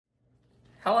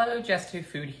Hello, Just2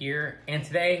 Food here, and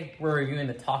today we're reviewing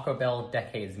the Taco Bell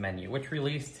Decades menu, which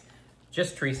released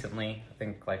just recently, I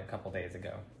think like a couple days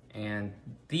ago. And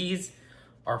these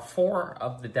are 4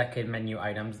 of the Decade menu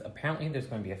items. Apparently there's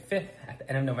going to be a 5th at the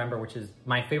end of November, which is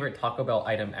my favorite Taco Bell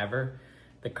item ever,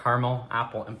 the caramel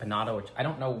apple empanada, which I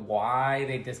don't know why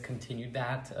they discontinued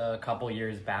that a couple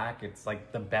years back. It's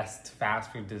like the best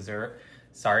fast food dessert.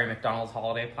 Sorry, McDonald's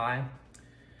holiday pie.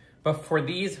 But for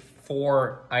these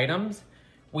 4 items,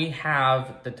 we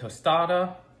have the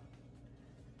Tostada,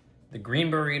 the green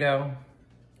burrito,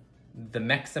 the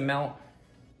Meximelt,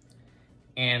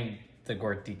 and the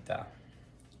Gordita.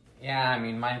 Yeah, I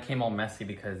mean, mine came all messy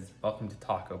because welcome to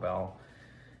Taco Bell.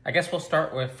 I guess we'll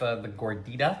start with the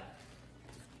Gordita.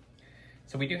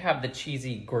 So we do have the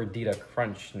cheesy Gordita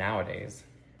crunch nowadays.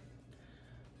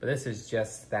 But this is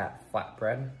just that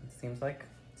flatbread, it seems like.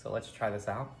 So let's try this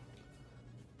out.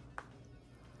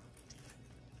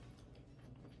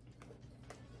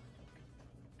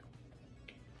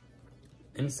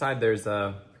 Inside there's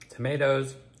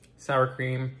tomatoes, sour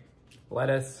cream,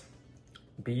 lettuce,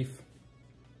 beef,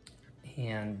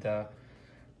 and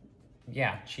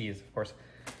yeah, cheese, of course.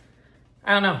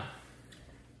 I don't know.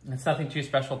 It's nothing too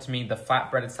special to me. The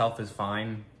flatbread itself is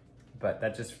fine, but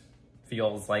that just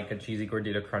feels like a cheesy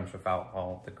Gordita crunch without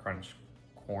all the crunch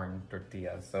corn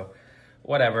tortillas. So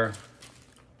whatever.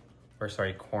 Or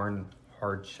sorry, corn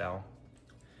hard shell.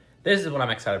 This is what I'm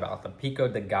excited about, the pico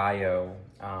de gallo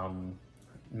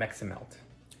Meximelt,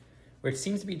 which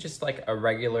seems to be just like a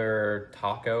regular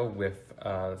taco with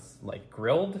like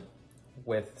grilled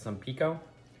with some pico.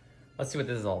 Let's see what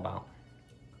this is all about.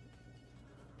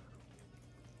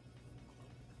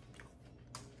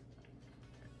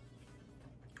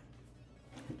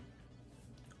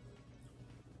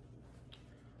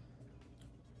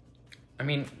 I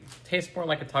mean, tastes more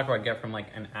like a taco I'd get from like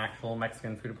an actual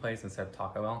Mexican food place instead of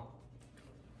Taco Bell.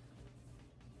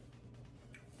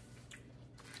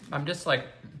 I'm just like,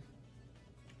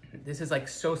 this is like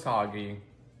so soggy.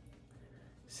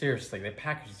 Seriously, they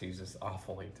packaged these just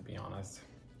awfully, to be honest.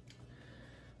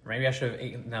 Maybe I should have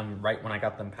eaten them right when I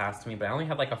got them passed to me, but I only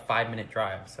had like a 5-minute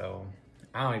drive, so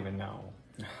I don't even know.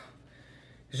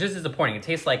 It's just disappointing. It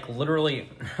tastes like literally,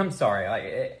 I'm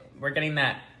sorry, we're getting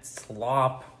that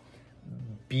slop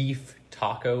beef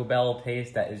Taco Bell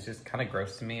taste that is just kind of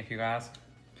gross to me, if you ask.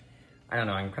 I don't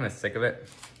know, I'm kind of sick of it.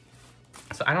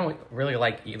 So I don't really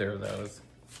like either of those.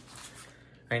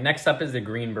 All right, next up is the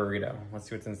green burrito. Let's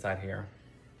see what's inside here.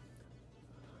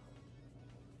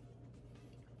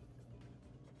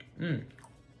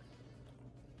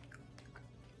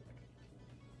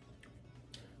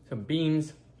 So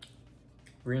beans,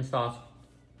 green sauce,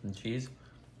 and cheese.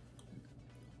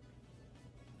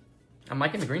 I'm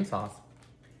liking the green sauce.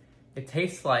 It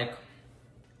tastes like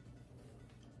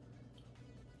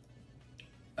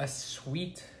a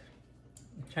sweet,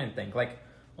 I'm trying to think, like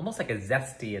almost like a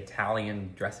zesty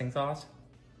Italian dressing sauce,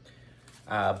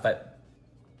 but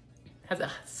has a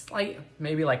slight,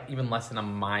 maybe like even less than a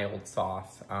mild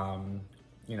sauce,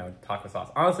 you know, taco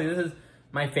sauce. Honestly, this is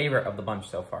my favorite of the bunch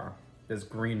so far, this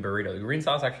green burrito. The green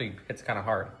sauce actually hits kind of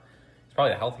hard. It's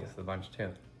probably the healthiest of the bunch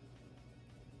too.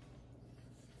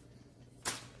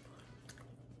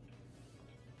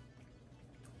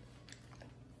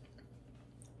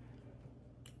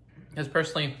 Because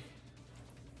personally,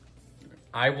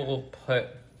 I will put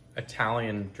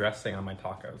Italian dressing on my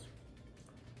tacos.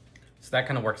 So that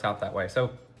kind of works out that way.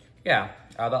 So yeah,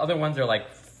 the other ones are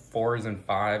like 4s and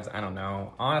 5s. I don't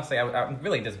know. Honestly, I'm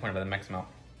really disappointed by the Meximelt.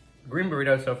 Green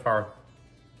burrito so far,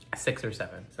 6 or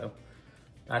 7. So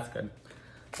that's good.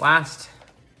 Last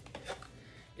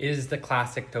is the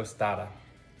classic tostada.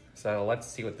 So let's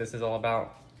see what this is all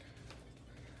about.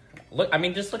 Look, I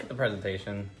mean, just look at the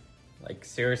presentation. Like,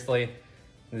 seriously,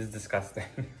 this is disgusting.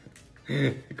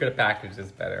 You could have packaged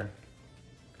this better.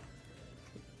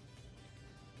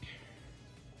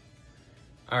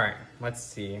 All right, let's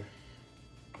see.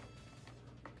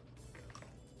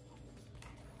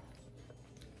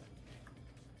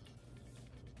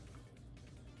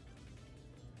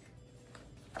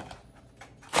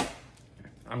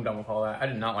 I'm done with all that. I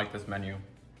did not like this menu.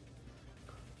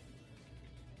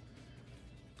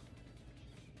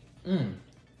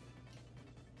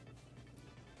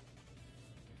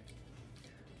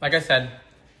 Like I said,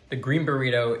 the green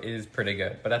burrito is pretty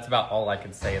good, but that's about all I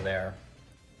can say there.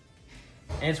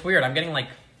 And it's weird, I'm getting like,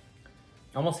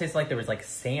 almost tastes like there was like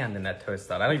sand in that toast.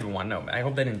 I don't even want to know. I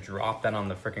hope they didn't drop that on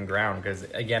the freaking ground because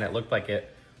again, it looked like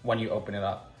it when you open it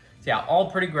up. So yeah, all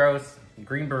pretty gross.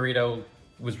 Green burrito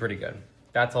was pretty good.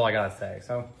 That's all I gotta say.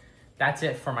 So That's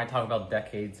it for my Taco Bell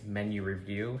Decades menu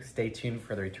review. Stay tuned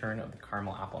for the return of the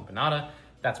caramel apple empanada.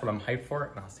 that's what I'm hyped for,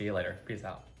 and I'll see you later. Peace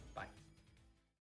out.